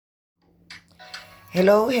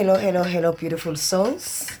Hello, hello, hello, hello, beautiful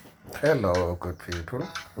souls. Hello, good people.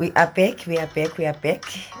 We are back, we are back, we are back.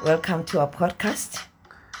 Welcome to our podcast.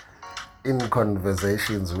 In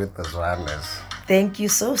Conversations with the Zwanas. Thank you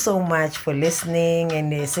so much for listening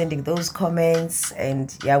and sending those comments.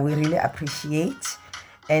 And yeah, we really appreciate.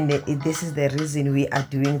 And this is the reason we are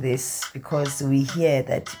doing this, because we hear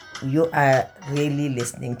that you are really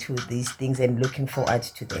listening to these things and looking forward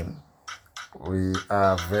to them. We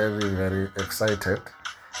are very, very excited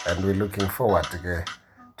and we're looking forward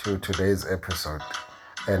to today's episode.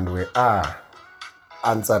 And we are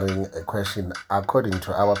answering a question according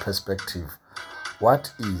to our perspective.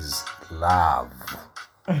 What is love?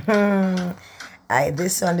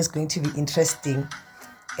 This one is going to be interesting.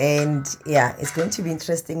 And yeah, it's going to be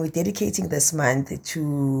interesting. We're dedicating this month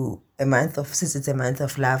to since it's a month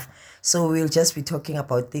of love. So we'll just be talking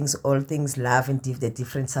about all things love and the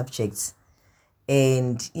different subjects.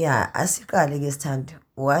 And yeah, Asika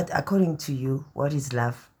what, according to you, what is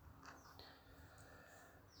love?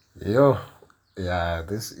 Yeah,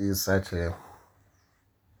 this is such a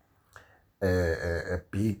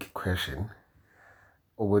big question.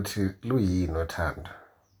 Ukuthi luyini uthando?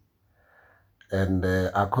 And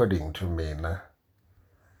according to mina,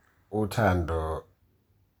 uthando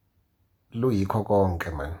luyikho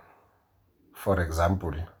konke man. For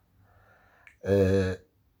example,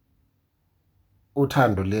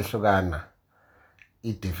 uthando liyehlukana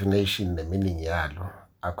i-definition ne-meaning yalo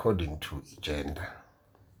according to gender.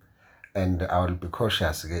 And I will be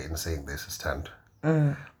cautious in saying this, Sthando.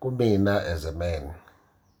 Kumina as a man,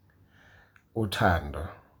 uthando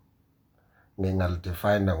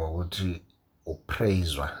ngingalidefine ngokuthi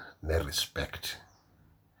upraiswa ne-respect.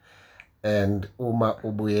 And uma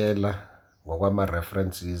ubuyela ngokwama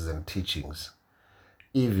references and teachings,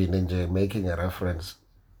 even nje making a reference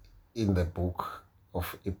in the book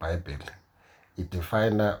of iBhayibheli, it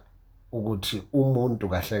define ukuthi umuntu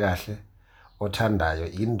kahle kahle othandayo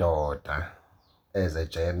indoda as a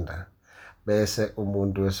gender, bese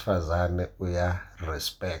umuntu wesifazane uya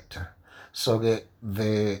respect. So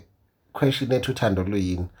the question ethi uthando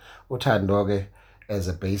luyini, uthando ke as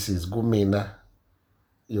a basis kumina,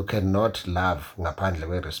 you cannot love ngaphandle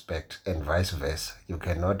kwe respect, and vice versa, you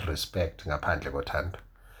cannot respect ngaphandle kothando.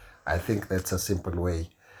 I think that's a simple way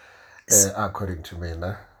according to me,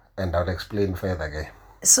 and I'll explain further again.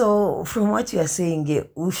 So from what you are saying,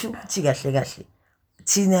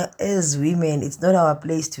 Tina, as women, it's not our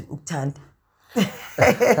place to uktand.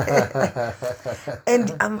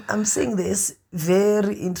 And I'm saying this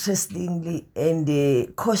very interestingly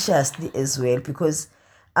and cautiously as well, because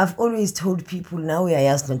I've always told people now we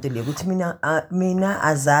are mina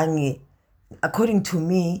azange, according to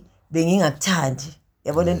me, bengingakuthandi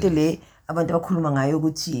yabona into le abantu abakhuluma ngayo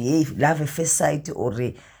ukuthi hey, love at first sight, or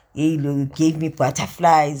hey, you gave me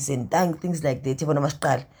butterflies and things like that yabona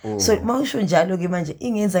masiqala. So mawusho njalo ke manje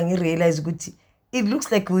ingenza ngirealize ukuthi it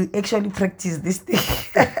looks like we actually practice this thing.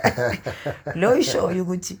 Lo isho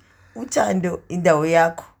ukuthi uthando indawo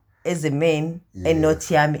yakho as a man, and not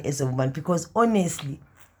yami as a woman, because honestly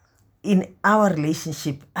in our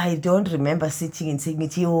relationship, I don't remember sitting and saying,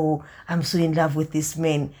 oh, I'm so in love with this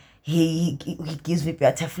man. He gives me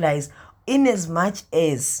butterflies. In as much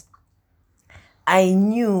as I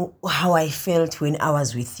knew how I felt when I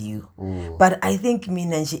was with you. But I think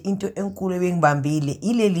mina nje into enkulu ebengibambile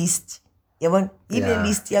ile list. Yabona ile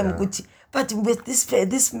list yami ukuthi, but with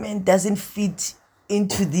this man doesn't fit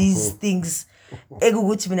into these things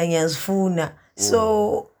ekukuthi mina ngiyazifuna.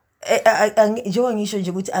 So njengoba ngisho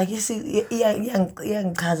nje ukuthi ake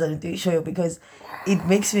iyangichaza lento ishoyo, because it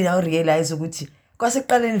makes me now realize ukuthi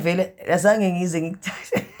kwasekuqaleni vele azange ngize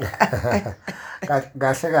ngikuthathe.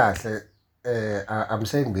 Kahle I'm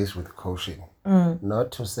saying this with caution,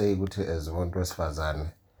 not to say ukuthi as umuntu wesifazane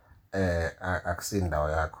akusindawo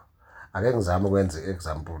yakho. Ake ngizame ukwenza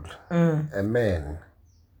example. A man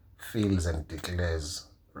feels and declares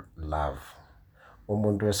love.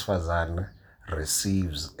 Umuntu wesifazane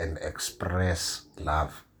receives and express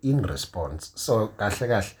love in response. So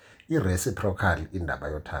kahle i-reciprocal indaba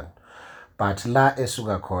yothando. But la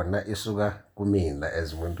esuka khona isuka kumina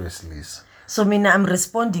as umuntu wesilisa. So mina I'm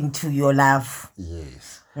responding to your love.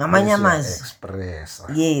 Yes. Ngamanye amazwi express.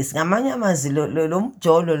 Yes, ngamanye amazwi lo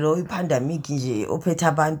mjolo lo ipandemic nje ophethe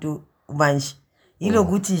abantu manje.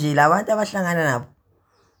 Yilokuthi nje labantu abahlangana nabo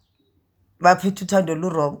baphethe uthando lu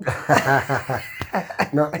wrong.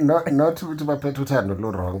 Not ukuthi baphethe uthando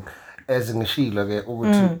lu wrong. As ngishilo ke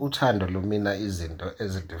ukuthi uthando lumina izinto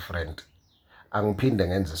ezi different. Angiphinde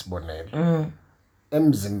ngenze isibonelo.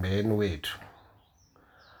 Emzimbeni wethu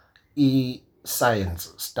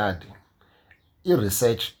i-science study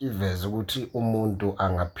i-research iveza ukuthi umuntu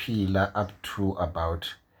angaphila up to about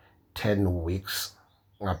 10 weeks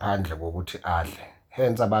ngaphandle kokuthi adle.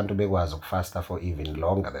 Hence abantu bekwazi ukufasta for even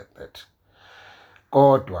longer than that.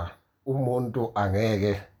 Kodwa umuntu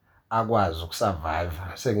angeke akwazi ukusurvive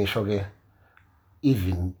sengisho ke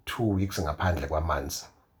even 2 weeks ngaphandle kwamanzi.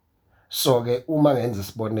 So ke uma ngenza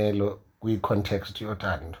isibonelo kwi context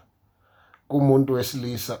yothando kumuntu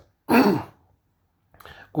wesilisa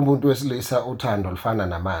uthando lufana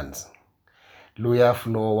namanzi luya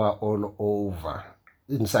flowa all over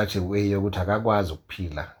in such a way ukuthi akakwazi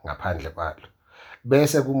ukuphila ngaphandle kwalo.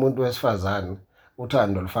 Bese kumuntu wesifazane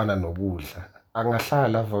uthando lufana nokudla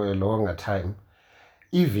angahlala for a longer time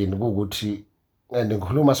even kukuthi and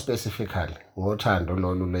ngikhuluma specifically ngothando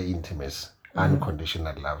lolu le-intimacy,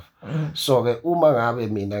 unconditional love. So ke uma ngabe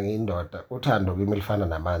mina ngiyindoda uthando kimi lifana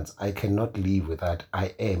namanzi, I cannot live without,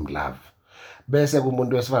 I am love. Bese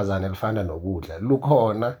kumuntu wesifazane lifana nokudla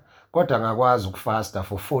lukhona kodwa angakwazi ukufasta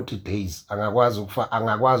for 40 days,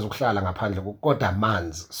 angakwazi ukuhlala ngaphandle kodwa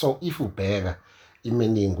amanzi. So if ubheka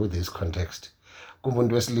i-meaning with this context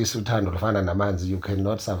kumuntu wesilisa uthando lufana namanzi, you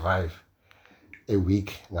cannot survive a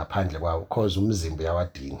week ngaphandle kwawo because umzimba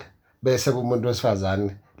uyawadinga. Bese kumuntu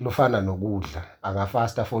wesifazane lufana nokudla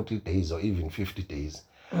angafasta 40 days or even 50 days.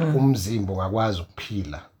 Umzimba ungakwazi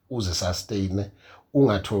ukuphila uze sustain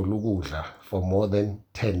ungatholi ukudla for more than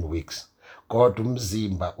 10 weeks. Kodwa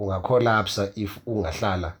umzimba ungacollapse if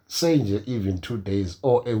ungahlala say nje even 2 days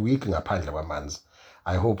or a week ngaphandle kwamanzi.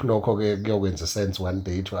 I hope lokho ke kuyokwenza sense one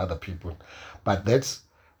day to other people, but that's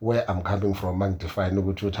where I'm coming from mangidefine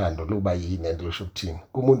ukuthi uthando luba yini and lusho ukuthini.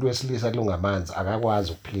 Kumuntu wesilisa lungamanzi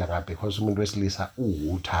akakwazi ukuphila ngapha because umuntu wesilisa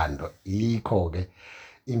uthando, yikho ke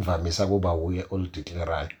imvamisa kuba uye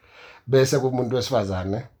olideclare. Bese kumuntu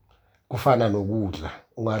wesifazane kufana nokudla,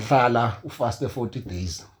 ungahlala ufaste 40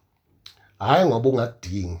 days. Hayi ngoba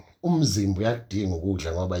ungakudingi, umzimba uyakudinga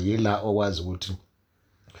ukudla ngoba yila okwazi ukuthi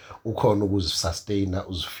ukhona ukuzisustain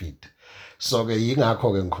uzifeed. So ke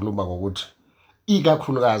yingakho ke ngikhuluma ngokuthi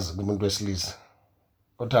ikakhulukazi kumuntu wesilisa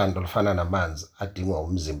uthando lufana namanzi adingwa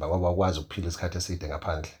umzimba ngoba ukwazi ukuphila isikhathi eside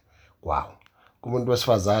ngaphandle kwawo. Kumuntu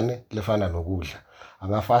wesifazane lifana nokudla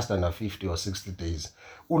angafasta na 50 or 60 days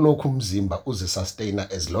ulokhu umzimba uze sustain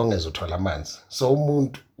as long as uthola amanzi. So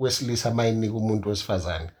umuntu wesilisa mayinika umuntu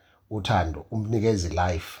wesifazane uthando umnikeza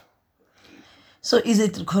life. So is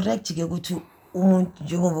it correct ke ukuthi umuntu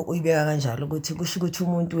njengoba uyibeka kanjalo ukuthi kusho ukuthi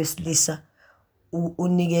umuntu wesilisa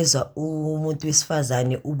unikeza umuntu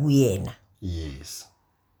wesifazane ubuyena? Yes.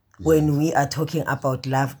 When we are talking about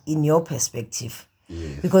love in your perspective.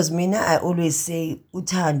 Yes. Because mina I always say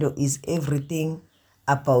uthando is everything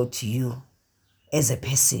about you as a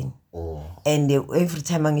person. And every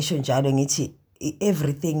time angisho njalo ngithi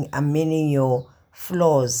everything, I'm meaning your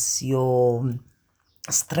flaws, your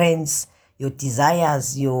strengths, your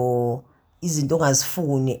desires, your izinto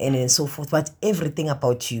ongazifuni and so forth, but everything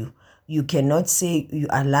about you. You cannot say you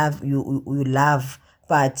are love, you love,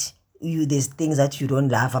 but there's things that you don't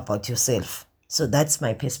love about yourself. So that's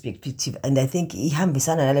my perspective, and I think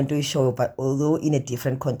ihambisana nalento ishoyo, but although in a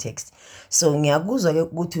different context. So ngiyakuzwa ke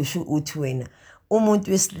ukuthi usho uthi wena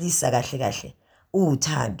umuntu wesilisa kahle kahle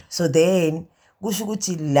uthando. So then kusho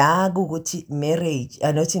ukuthi la ukuthi marriage,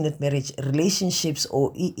 not marriage, relationships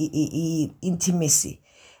or intimacy,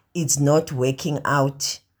 it's not working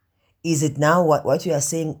out. Is it now what you are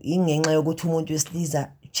saying ingenxa yokuthi umuntu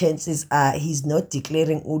wesilisa chances are he's not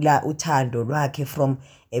declaring uthando lwakhe from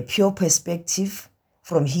a pure perspective,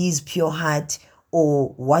 from his pure heart,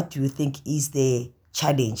 or what do you think is the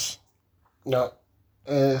challenge? No,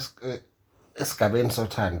 esigabeni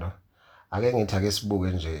sothando ake ngithi ake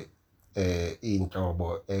sibuke nje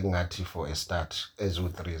inhlobo engathi for a start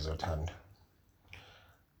ezu3 zothando.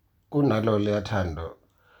 Kunalo leyathando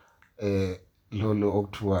lolo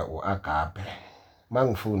okuthiwa uagape.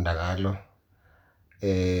 Mangifunda ngalo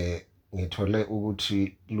ngithole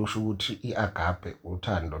ukuthi lusho ukuthi iagape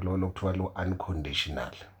uthando lolo okuthiwa lo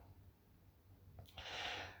unconditional.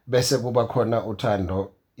 Bese kuba khona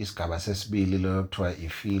uthando isigaba sesibili lo okuthiwa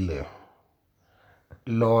ifilial.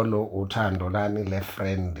 Lolo uthando lani le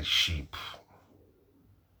friendship.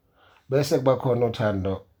 Bese kuba khona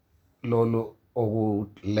uthando lolo oku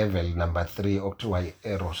level number 3 okuthiwa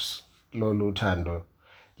eros. Lolo uthando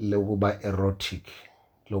lokuba erotic,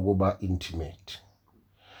 lokuba intimate.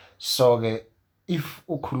 So ke if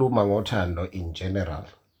ukhuluma ngothando in general,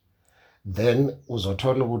 then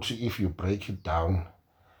uzothola ukuthi if you break it down,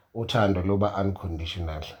 uthando loba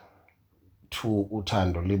unconditional, 2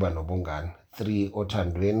 uthando liba nobungani, 3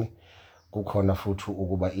 othandweni kukhona futhi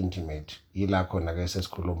ukuba intimate. Yila khona ke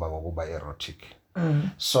sesikhuluma ngokuba erotic.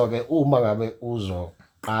 So ke uma ngabe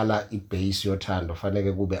uzoqala ibase yothando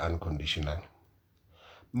fanele kube unconditional.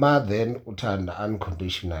 Ma then uthanda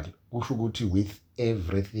unconditional kusho ukuthi with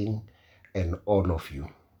everything and all of you.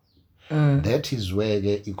 That is where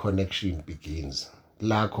ke i-connection begins.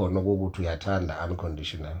 La khona ukuthi uyathanda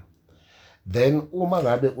unconditional. Then uma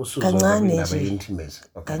ngabe usuzoba kancane naba nje intimacy.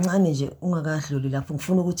 Okay. kancane nje ungakadluli lapho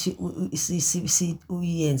ngifuna ukuthi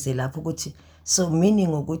uyenze lapho ukuthi so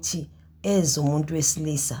meaning ukuthi as umuntu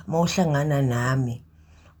wesilisa mawuhlangana nami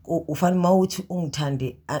ufanele mawuthi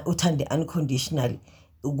ungithande uthande unconditionally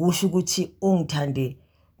ukusho ukuthi ungithande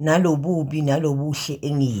nalobubi nalobuhle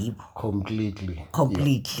engiyibo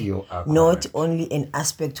completely you are not only an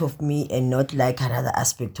aspect of me and not like another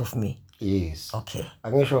aspect of me. Yes. Okay.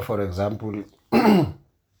 Angisho for example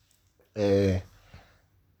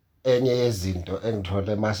enye yezinto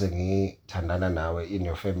engithole mase ngithandana nawe in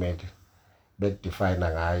your family bekudefine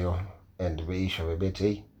ngayo and beyisho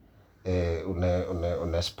bethi hey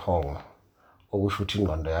unesiphongo okusho ukuthi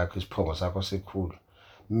ingqondo yakho isiphongo sakho sikhulu.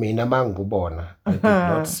 Mina mangikubona I did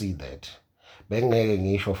not see that. Bengeke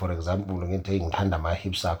ngisho for example ngithi ngithanda ama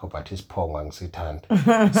hips akho but isiphongo angisithandi.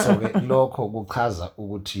 So ke lokho kuchaza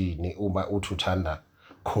ukuthi ni uma uthi uthanda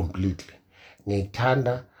completely.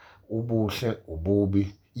 Ngithanda ubuhle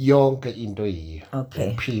ububi yonke into yiyo.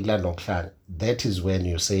 Okay. Ukuphila nokuhlala. That is when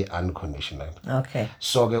you say unconditional. Okay.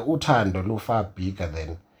 So ke uthando lu far bigger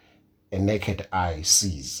than a naked eye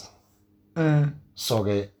sees. So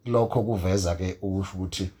ke lokho kuveza ke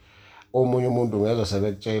ukuthi omunye umuntu ngezwe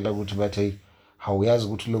sebekutshela ukuthi bathi hawuyazi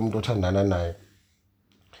ukuthi lo muntu othandana naye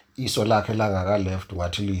iso lakhe la ngaka left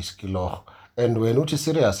ngathi liyiskiloho and when uthi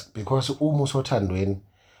serious because uma usothandweni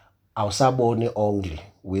awusaboni only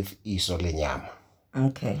with iso lenyama.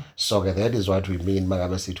 Okay. So that is what we mean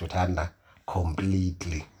mangabe sithi uthanda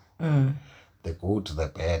completely. The good, the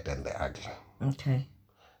bad and the ugly. Okay.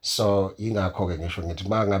 So ingakho ke ngisho ngithi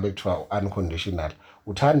mangabe kuthiwa unconditional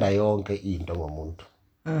uthanda yonke into ngomuntu.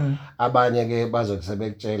 Abanye ke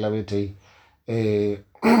bazokusebekutshela bethi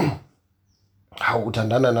hawu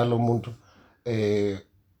uthandana nalomuntu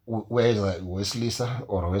weza wesilisa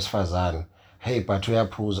or wesifazane hey but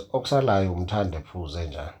uyaphuza okusalayo umthanda ephuze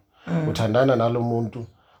njalo. Uthandana nalomuntu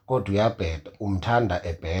kodwa uyabheda umthanda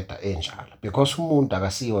ebheda enjalo because umuntu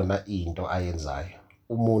akasiyona into ayenzayo.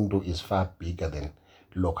 Umuntu is far bigger than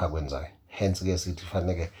lokho akwenzayo. Hence ke sithi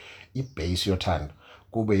fanele ibase yothando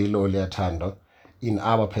kube yilo leyathando in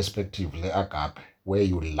our perspective le agape where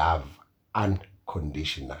you love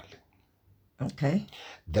unconditionally. Okay.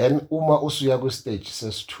 Then uma usuya ku stage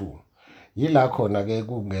ses2 yila khona ke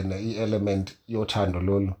kungena i-element yothando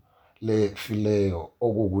lolu le phileo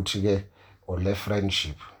okukuthi ke or le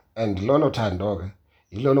friendship and lolo thando ke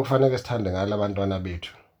yilolo kufanele sithande ngala abantwana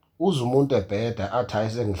bethu. Uza umuntu ebheda athi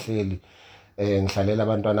ayisengihleli ngihlalela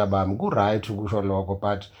abantwana bami ku right ukusho lokho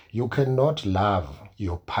but you cannot love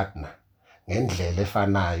your partner ngendlela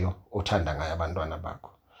efanayo othanda ngayo abantwana bakho.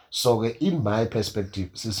 So ke in my perspective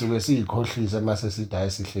sisuke siyikhohlisa mase sithi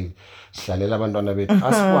ayisihleli sihlalela abantwana bethu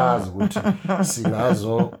asikwazi ukuthi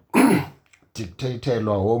singazo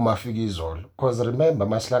dictatelwa omafika izolo because remember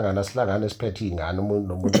masihlangana siphethe ingane umuntu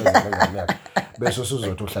nomuntu ezingane yakhe bese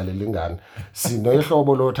sizothi uhlalela ingane sino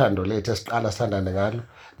ihlobo lothando lethu esiqala sithandane ngalo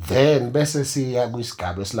then bese siya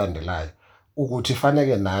kwisigaba esilandelayo ukuthi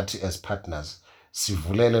fanele nathi as partners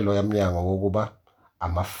sivulele lo yamnyango wokuba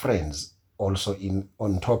ama friends also in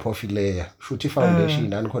on top of layer shuthi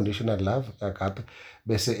foundation unconditional love agape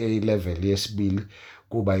bese a level yesibili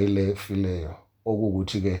kuba ile phileo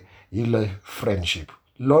okuthi ke yile friendship.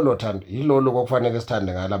 Lolo thando yilolo okufanele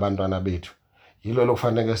sithande ngala abantwana bethu. Yilolo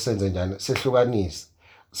kufanele senze njani sehlukanise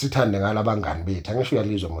sithande ngala abangani bethu. Angisho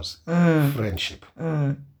uyalizwa mos friendship.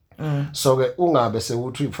 So ke ungabe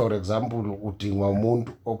sewuthi for example udinga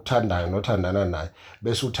umuntu okuthandayo nothandana naye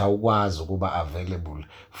bese uthi awukwazi ukuba available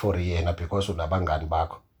for yena because unabangani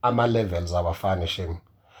bakho. Ama levels abafani shem.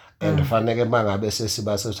 And fanele mangabe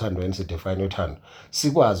sesiba sethandweni sidefine uthando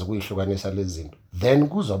sikwazi ukuyihlukanisa lezi zinto then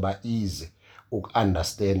kuzoba easy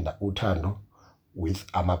ukunderstand uthando with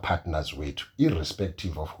ama partners wethu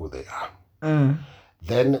irrespective of who they are.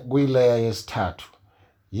 Then kuyileya yesithathu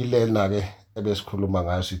yilena ke ebesikhuluma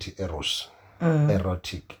ngayo sithi eros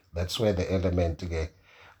erotic. That's where the element ke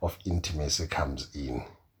of intimacy comes in.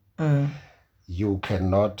 You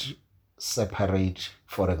cannot separate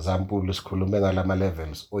for example isikhulume ngalama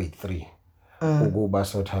levels oyi3 ukuba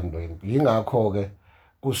sothandweni. Ingakho ke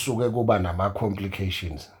kusuke kuba nama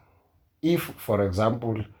complications. If for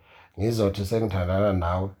example ngizothi sengithandana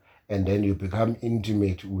nawe and then you become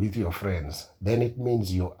intimate with your friends then it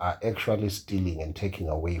means you are actually stealing and taking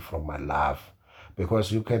away from my love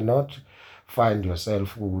because you cannot find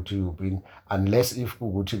yourself ukuthi you've been, unless if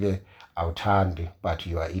ukuthi ke awuthandi but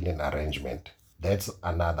you are in an arrangement, that's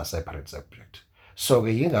another separate subject. So ke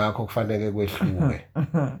yingakho kufanele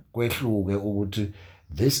kwehluke ukuthi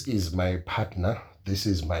this is my partner, this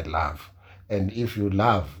is my love, and if you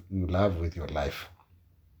love with your life.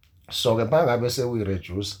 So ke bangabe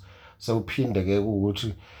sewi-reduce sewuphinde ke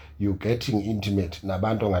ukuthi you getting intimate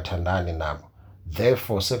nabantu ongathandani nabo,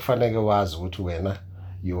 therefore sekufanele wazi ukuthi wena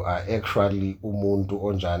you are actually umuntu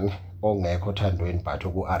onjani ongekho othandweni but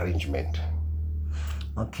ku-arrangement.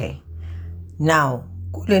 Okay, now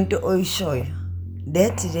kulento oyishoyo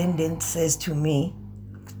that then says to me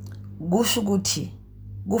kusho ukuthi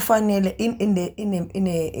kufanele in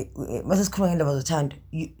a masesikhuluma ngendaba zothando,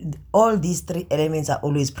 all these three elements are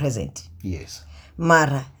always present. Yes.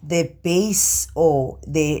 Mara the base or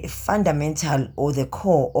the fundamental or the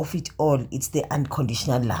core of it all, it's the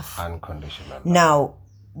unconditional love. Now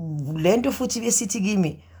lento futhi besithi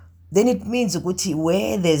kimi, then it means ukuthi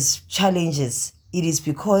where there's challenges, it is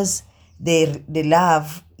because the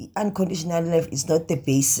love, unconditional love, is not the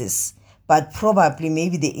basis, but probably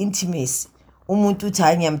maybe the intimacy. Umuntu uthi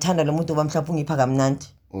hayi ngiyamthanda lo muntu bamhlapha ungipha kamnandi,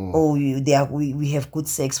 or we have good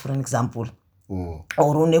sex for an example, or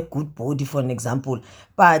on a good body for an example,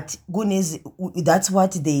 but that's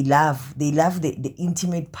what they love. They love the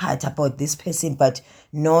intimate part about this person, but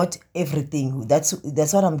not everything. That's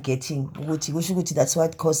what I'm getting. That's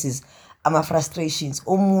what causes frustrations.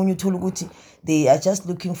 Omunye uthola ukuthi they are just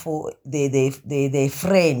looking for the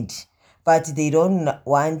friend, but they don't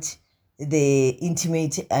want the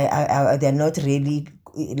intimate. They're not really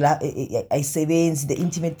ayisebenzi, the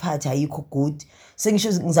intimate part ayikho good.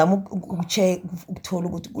 Sengisho ngizama ukucheck ukuthola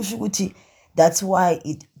ukuthi kusho ukuthi that's why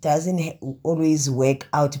it doesn't always work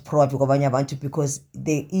out probably kwabanye abantu, because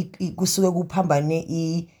kusuke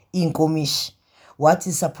kuphambane inkomishi. What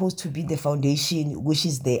is supposed to be the foundation, which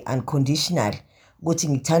is the unconditional, ukuthi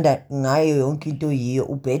ngithanda ngayo yonke into yiyo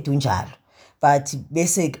ubhede unjalo, but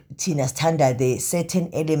bese thina sithanda the certain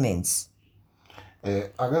elements.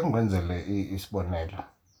 Ake ngwenzele isibonelo.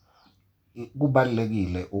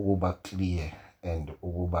 Kubalekile ukuba clear and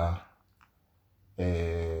ukuba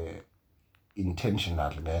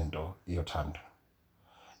intentional ngento yothando.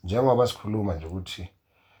 Njengoba sikhuluma nje ukuthi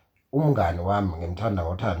umngani wami ngimthanda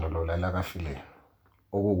ngothando lolela kafile,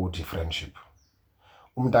 okuthi friendship.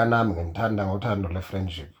 Umntanami ngimthanda ngothando le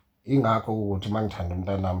friendship. Ingakho ukuthi mangithanda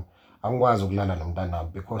umntanami angikwazi ukulala nomntanami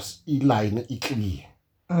because iline iclear.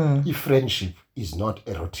 I-friendship is not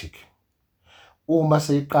erotic. Uma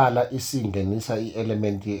seyiqala isingenisa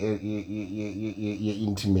i-element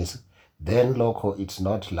ye-intimacy, then lokho it's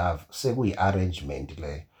not love, sekuyi-arrangement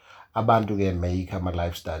le. Abantu ke make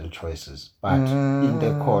ama-lifestyle choices, but into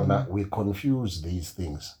ekhona we confuse these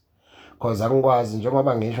things. Because angikwazi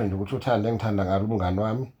njengoba ngisho nje ukuthi uthanda engithanda ngalo umngani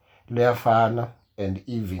wami luyafana, and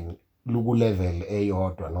even luku level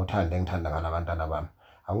eyodwa nothanda engithanda ngalabantwana bami.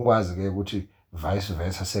 Angikwazi ke ukuthi vice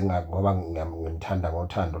versa ngoba ngimthanda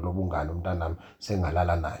ngothando lobungani umntanami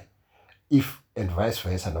sengalala naye, if and vice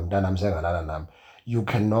versa nomntanami sengalala nami. You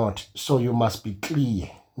cannot. So you must be clear,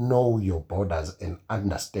 know your borders, and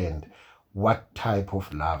understand what type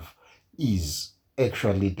of love is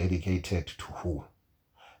actually dedicated to who.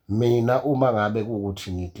 Mina uma ngabe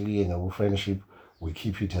ukuthi ngiclear ngebu-friendship, we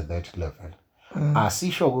keep it at that level.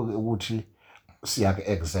 Asisho ukuthi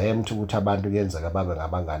siyak-exempt ukuthi abantu kuyenzeka babe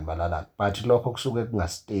ngabangani balalana, but lokho kusuke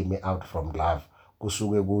kungastemi out from love,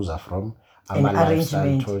 kusuke kuza from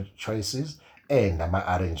ama-lifestyle choices and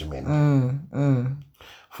ama-arrangement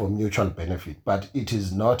for mutual benefit. But it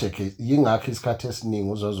is not a case. Yingakho isikhathi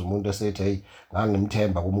esiningi uzoza umuntu esethi hey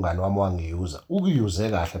ngangimthemba kumngani wami wangiyuza. Ukuyuze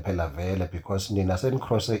kahle phela vele, because nina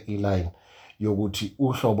senicrosse i-line yokuthi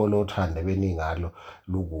uhlobo lothande beningalo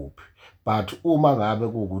lukuphi. But uma ngabe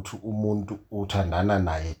kuukuthi umuntu uthandana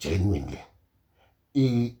naye genuinely,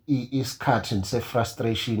 isikhathi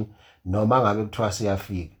se-frustration noma ngabe kuthiwa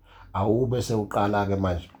siyafika, awube sewuqala ke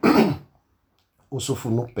manje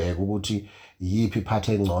usufuna ukubheka ukuthi yipi part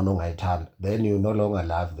engcono ongayithanda, then you no longer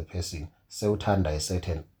love the person, sewuthanda a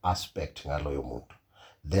certain aspect ngaloyo muntu,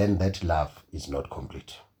 then that love is not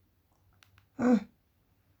complete.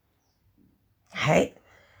 Hey,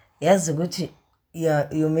 yazi ukuthi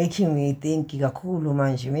you're making me think kakhulu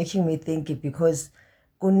manje. You're making me think because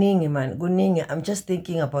kuningi. I'm just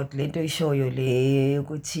thinking about lento ishoyo le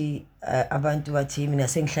ukuthi abantu bathi mina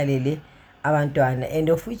sengihlalele abantwana, and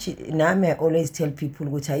of which nami I always tell people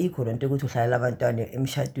ukuthi ayikho lento ukuthi uhlalela abantwana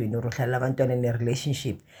emshadweni or uhlalela abantwana in a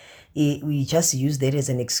relationship. We just use that as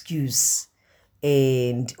an excuse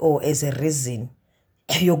and or as a reason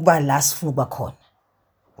yokuba la sifuna ukuba khona.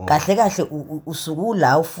 kahle kahle usuku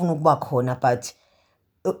la ufuna ukuba khona but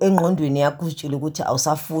engqondweni yakho utshela ukuthi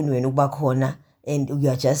awusafuni wena ukuba khona and you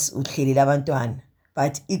are just uhlelile abantwana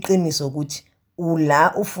but iqiniso ukuthi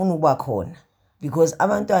ula ufuna ukuba khona because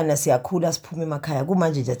abantwana siyakhula siphuma emakhaya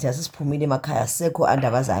kumanje nje thina sisiphumile emakhaya sekho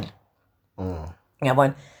andabazali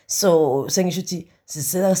yabona so sengisho ukuthi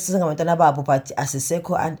sisengabantwana babo but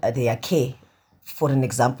asisekho under their care for an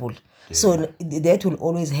example so that will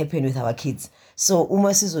always happen with our kids so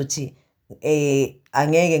uma sizothi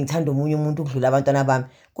angeke ngithanda umunye umuntu ukudlula abantwana bami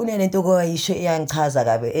kunento koyisho eyangichaza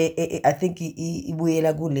kabe I think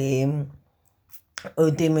ibuyela kule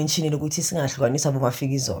into mentionile ukuthi singahlukanisa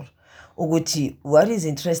bomafikizolo ukuthi what is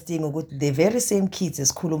interesting ukuthi the very same kids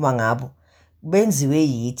esikhuluma ngabo benziwe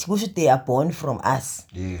yithi kusho they are born from us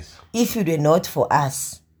yes if you were not for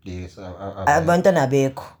us yes abantwana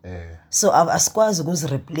bekho so asikwazi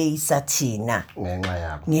ukuzireplace thina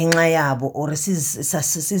ngenxa yabo or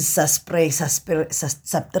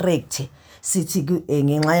subtract sithi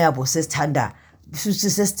ngenxa yabo sesithanda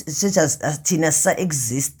thina sa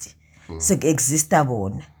exist exista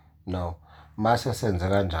bona no mase senze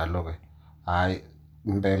kanjalo ke hayi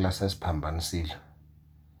impela sesiphambanisile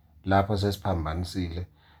lapho sesiphambanisile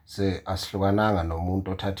se asihlukananga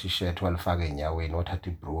nomuntu othatha ishirt walifaka enyaweni othatha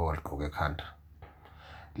ibhruku waliqoka ekhanda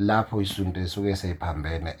lapho isunto esuke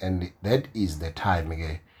seyiphambene and that is the time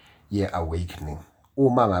ke ye awakening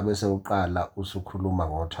uma ngabe sewuqala usukhuluma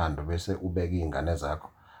ngothando bese ubeka izingane zakho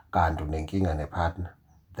kanti unenkinga nepartner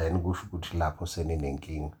then kusho ukuthi lapho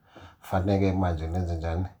seninenkinga fanele manje nenze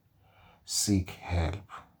njani seek help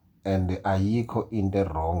and ayikho into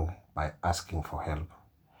wrong by asking for help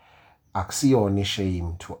akusiyona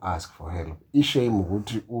shame to ask for help ishame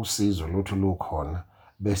ukuthi usizo lutho lukhona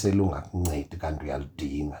bese lungakuncedi kanti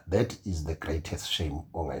uyalidinga that is the greatest shame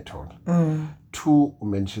ongayithola two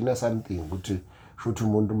umention something ukuthi futhi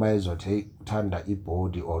umuntu mayezothi uthanda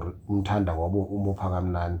ibody or umthanda ngoba umupha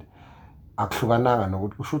kamnandi akuhlukananga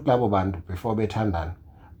nokuthi kusho labo bantu before bethandana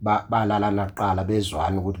balala naqala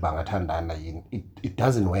bezwana ukuthi bangathandana yini it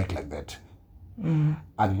doesn't work like that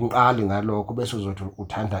akuqali ngalokho bese uzothi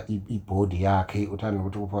uthanda ibody yakhe uthanda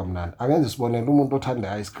ukuthi upha kamnandi angenze sibonele umuntu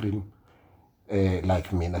othanda ice cream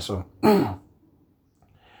like mina so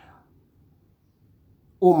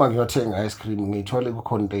uma ngiyothenga ice cream ngiyithola ku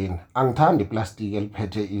container angithandi iplastic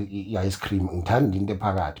eliphethe ice cream ngithanda into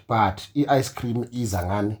ephakathi but ice cream iza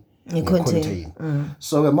ngani container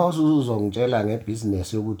so ke mawuze uzongitshela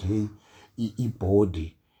ngebusiness yokuthi hey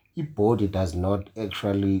ibody does not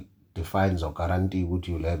actually defines or guarantee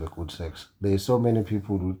ukuthi you'll have a good sex there are so many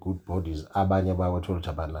people with good bodies abanye bayothola ukuthi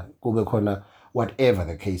abanayo kube khona whatever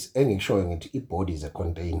the case engikushoyo ngithi ibody is a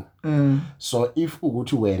container so if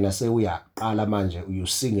ukuthi wena sewuyaqala manje you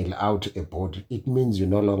single out a body it means you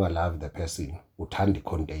no longer love the person uthanda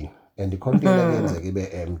icontainer and icontainer yenze ibe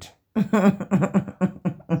empty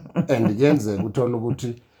and yenze uthola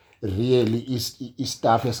ukuthi really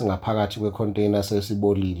stuff esingaphakathi kwecontainer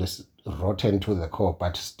sesibolile rotten to the core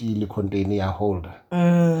but still contain a holder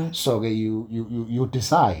so you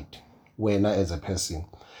decide when as a person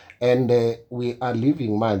and we are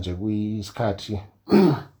living manje kwisikhathi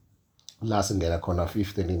la singena khona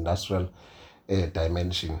fifth and industrial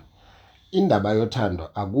dimension indaba yothando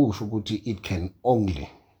akusho ukuthi it can only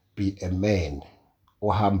be a man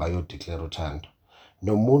ohamba yo declare uthando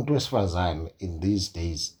nomuntu wesifazane in these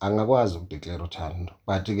days angakwazi ukudeclare uthando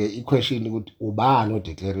but ke iquestion ukuthi ubani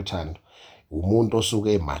odeclare uthando umuntu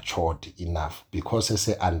osuke matured enough because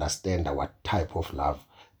they understand what type of love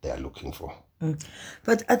they are looking for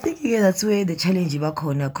but I think again that's where the challenge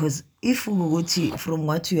ibakhona because if ukuthi from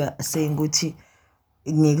what you are saying ukuthi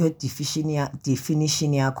ngeke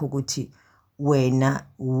definition yakho ukuthi wena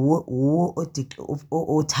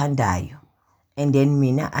othandayo and then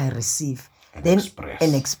mina I receive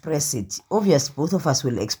and express it obvious both of us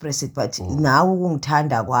will express it but now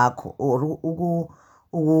ungithanda kwakho or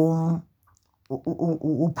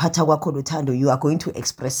uphatha kwakho lothando you are going to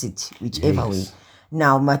express it whichever way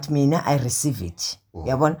now but mina I receive it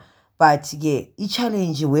yabona but i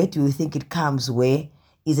challenge where do you think it comes where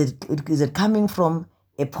is it coming from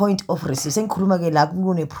a point of receive sengikhuluma ke la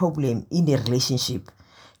kune problem in the relationship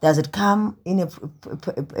does it come in a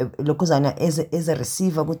lokozana as a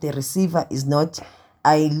receiver but the receiver is not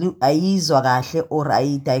ayizwa kahle or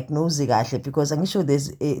diagnose kahle because I'm sure there's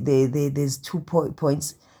 2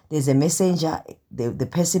 points there's a messenger the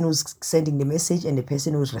person who's sending the message and the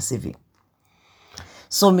person who's receiving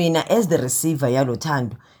so mina as the receiver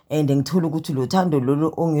yalothando and ngithola ukuthi lothando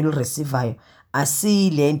lolu ongilo receiver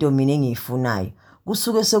asilento mina engiyifunayo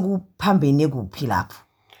kusuke sekuphambene kuphi lapho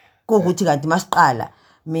ukuthi kanti masiqala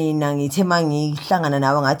mina ngithe mangihlangana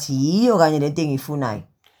nawe ngathi yiyo kanye lento engiyifunayo.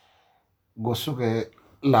 Kusuke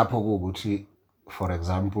lapho kuukuthi for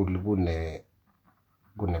example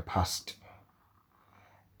kune past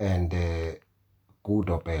and good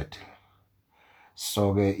or bad.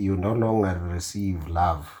 So you no longer receive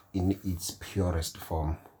love in its purest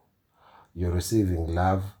form. You're receiving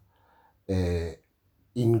love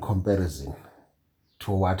in comparison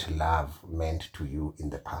to what love meant to you in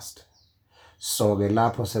the past. So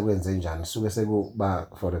lapho sekwenze njani suke sekuba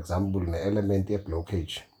for example ne-element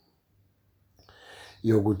ye-blockage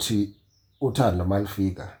yokuthi uthando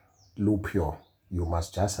malifika lupure, you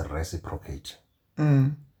must just reciprocate.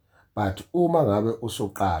 But uma ngabe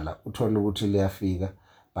usuqala uthola ukuthi liyafika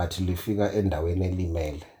but lifika endaweni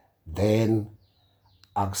elimele, then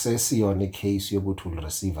akusesiyona icase yokuthi ul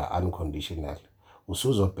receive unconditional.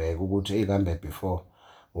 Usuzobheka ukuthi ikambe before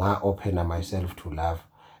nga open myself to love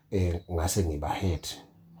ngase ngiba hate,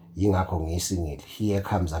 yingakho ngisingile, here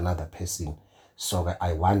comes another person, so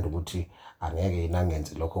I want ukuthi angeke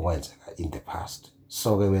inangenze lokho kwenzeka in the past.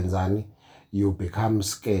 So wenzani, you become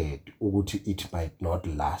scared ukuthi it might not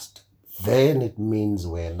last. Then it means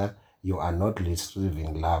when you are not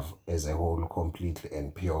receiving love as a whole completely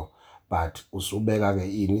and pure, but usubeka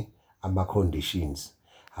ke ini ama conditions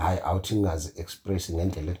hayi awuthi ngazi express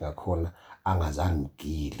ngendlela engakhona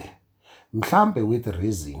angazangigile. Mhlambe with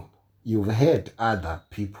reason you've heard other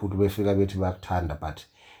people befika bethi bakuthanda, but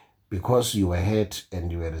because you were hurt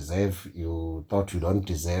and you were reserved, you thought you don't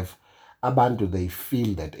deserve, abantu they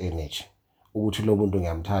feel that energy ukuthi lo muntu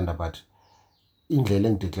ngiyamthanda but indlela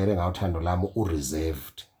engideclare ngawuthando lami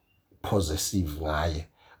u-reserved, possessive ngaye.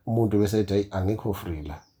 Umuntu bese ethi angikho free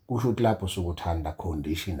la, kusho ukuthi lapho sokuthanda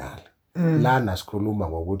conditional. Lana sikhuluma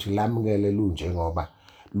ngokuthi lamukele lunjengoba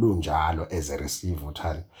lunjalo as a receive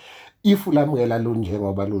uthando. If ulamukela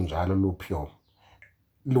lunjengoba lunjalo lupure,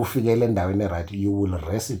 lufikele endaweni right, you will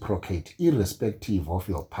reciprocate irrespective of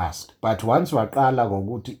your past. But once waqala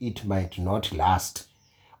ngokuthi it might not last,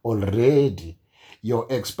 already your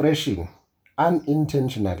expression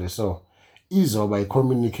unintentionally so izoba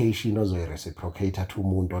i-communication ozoyi-reciprocate to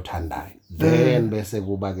umuntu othandayo. Then bese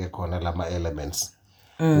kuba ke khona lama elements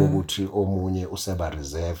ukuthi omunye useba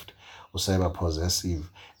reserved, useba possessive,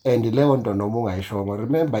 and leyo nto noma ungayishongo,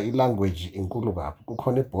 remember i-language inkulu kabi.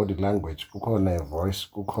 Kukhona i-body language, kukhona i-voice,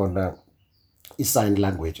 kukhona i-sign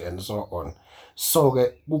language and so on. So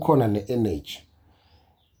ke kukhona ne-energy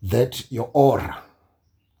that your aura,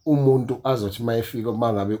 umuntu azothi mayefika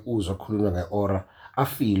mangabe uzwa khulunywa nge-aura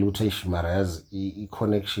afeel ukuthi ishimara yazi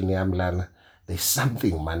i-connection yami lana, there's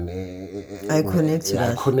something man I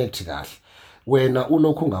connect kahle. Wena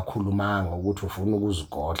ulokhu ungakhulumanga ukuthi ufuna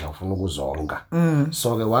ukuzigodla, ufuna ukuzonga.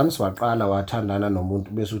 So ke once waqala wathandana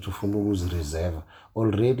nomuntu bese uthi ufuna ukuzireserve,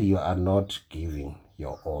 already you are not giving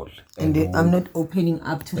your all, and I'm not opening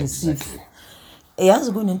up to receive.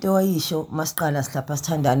 Yazi kunento wayisho masiqala silapha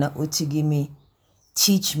sithandana uthi kimi,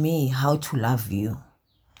 teach me how to love you.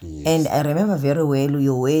 Yes. And I remember very well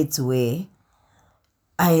your words were,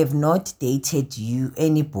 I have not dated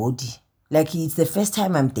anybody. Like it's the first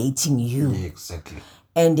time I'm dating you. Yeah, exactly.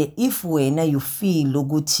 And if when you feel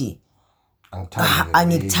ukuthi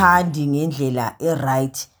angikuthandi ngendlela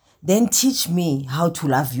right, then teach me how to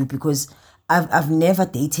love you, because I've never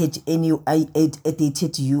dated I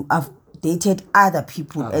dated you. I've dated other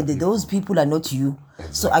people, those people are not you.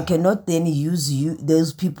 Exactly. So I cannot then use you,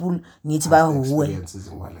 those people need to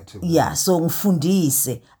yeah, so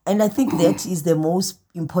ngifundise. And I think that is the most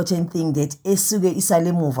important thing that esuke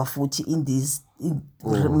isale muva futhi in these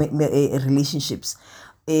relationships.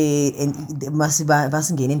 And masiba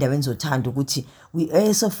basingena endaweni zothando ukuthi we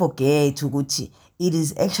also forget ukuthi it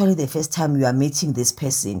is actually the first time you are meeting this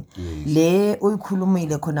person. Yes. Le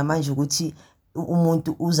uyikhulumile khona manje ukuthi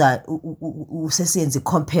umuntu uza usesenze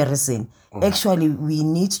comparison. Actually we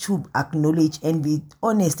need to acknowledge and be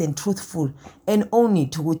honest and truthful and own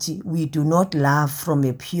it ukuthi we do not love from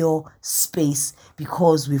a pure space,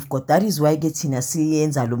 because we've got, that is why getting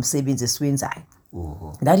siyenza lo msebenzi esiwenzayo.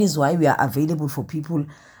 That is why we are available for people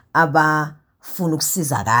abafuna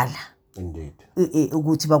ukusizakala. Indeed.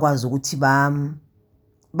 Ukuthi bakwazi ukuthi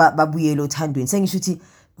babuyele othandweni. Sengisho ukuthi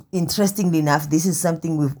interestingly enough, this is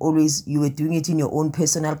something you were doing it in your own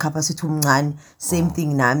personal capacity umncane, same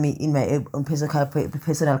thing nami in my own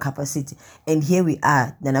personal capacity, and here we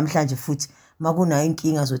are namhlanje futhi makuna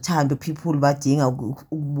inkinga zothando, people badinga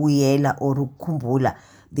ukubuyela or ukukhumbula,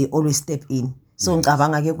 they always step in. So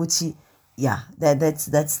ngicabanga ke ukuthi yeah, that's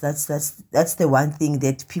the one thing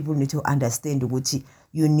that people need to understand ukuthi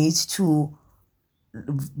you need to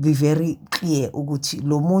be very clear ukuthi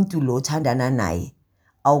lo muntu lo thandana naye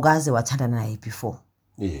awukaze wathandana naye before.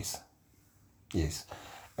 Yes. Yes.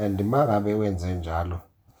 And mangabe wenze njalo,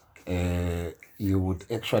 you would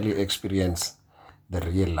actually experience the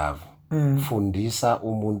real love. Fundisa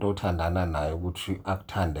umuntu othandana naye ukuthi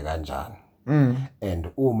akuthande kanjani.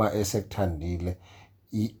 And uma esekuthandile,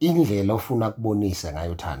 indlela ofuna kubonisa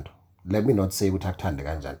ngayo uthando. Let me not say ukuthi akuthande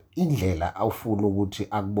kanjani. Indlela awufuna ukuthi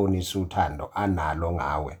akubonise uthando analo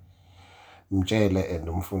ngawe. Mtshele and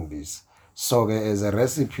umfundisi. So ke as a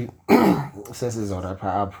recipe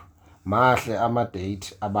sesizorapha up. Mahle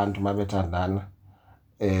ama-date abantu mabethandana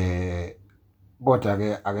kodwa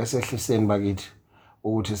ke ake sehliseni bakithi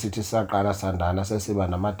ukuthi sithi saqala sandana sesiba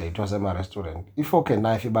nama-date wasema-restaurant i-fork and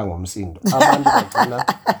knife iba ngomsindo abantu bagcina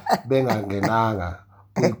bengangenanga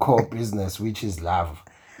kwi-core business which is love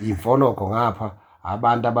imfoloko ngapha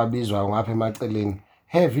abantu ababizwa ngapha emaceleni.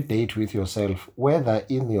 Have a date with yourself, whether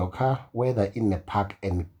in your car, whether in the park,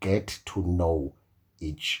 and get to know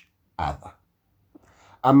each other.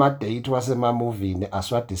 Ama-date wasema-movini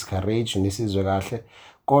aswa-discourage nisizwe kahle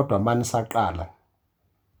kodwa manisaqala,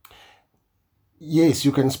 yes,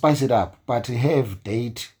 you can spice it up, but have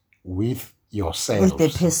date with yourselves,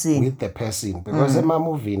 with the person because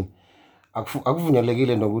ema-movini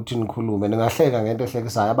akuvunyelekile nokuthi nikhulume, ningahleka ngento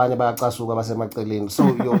ehlekisayo, abanye bayacasuka basemaceleni. So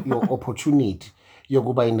your opportunity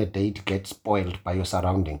yokuba in a date gets spoiled by your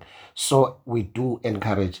surrounding. So we do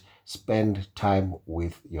encourage spend time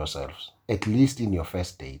with yourselves, at least in your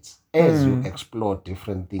first dates. As you explore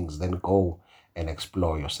different things, then go and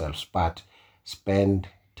explore yourselves. But spend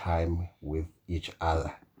time with each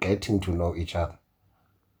other, getting to know each other.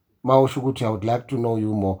 Mawusho ukuthi I would like to know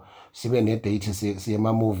you more. Sibe ne-date siye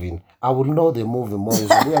ema-movini. I will know the movie more.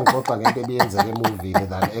 Uzobuya ngixoxa ngento ebiyenzeka emuvini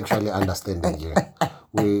than actually understanding you.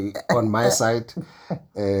 We on my side,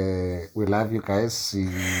 we love you guys.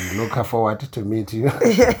 We look forward to meet you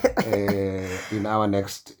in our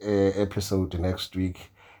next episode next week.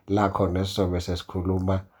 La khona sobe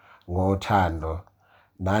sesikhuluma ngothando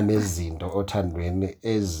nanezinto othandweni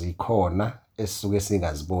ezikhona esisuke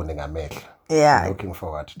singaziboni ngamehla. Yeah. Looking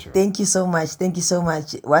forward to it. Thank you so much. Thank you so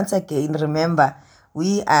much. Once again, remember,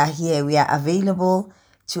 we are here. We are available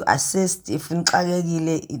to assist. If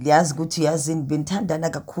nixakekile yazi ukuthi yazini benithandana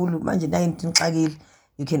kakhulu manje nayinto nixakile,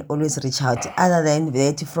 you can always reach out. Other than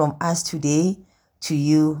that, from us today to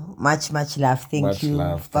you, much love. Thank you. Much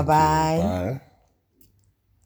love. Bye-bye. Thank you. Bye.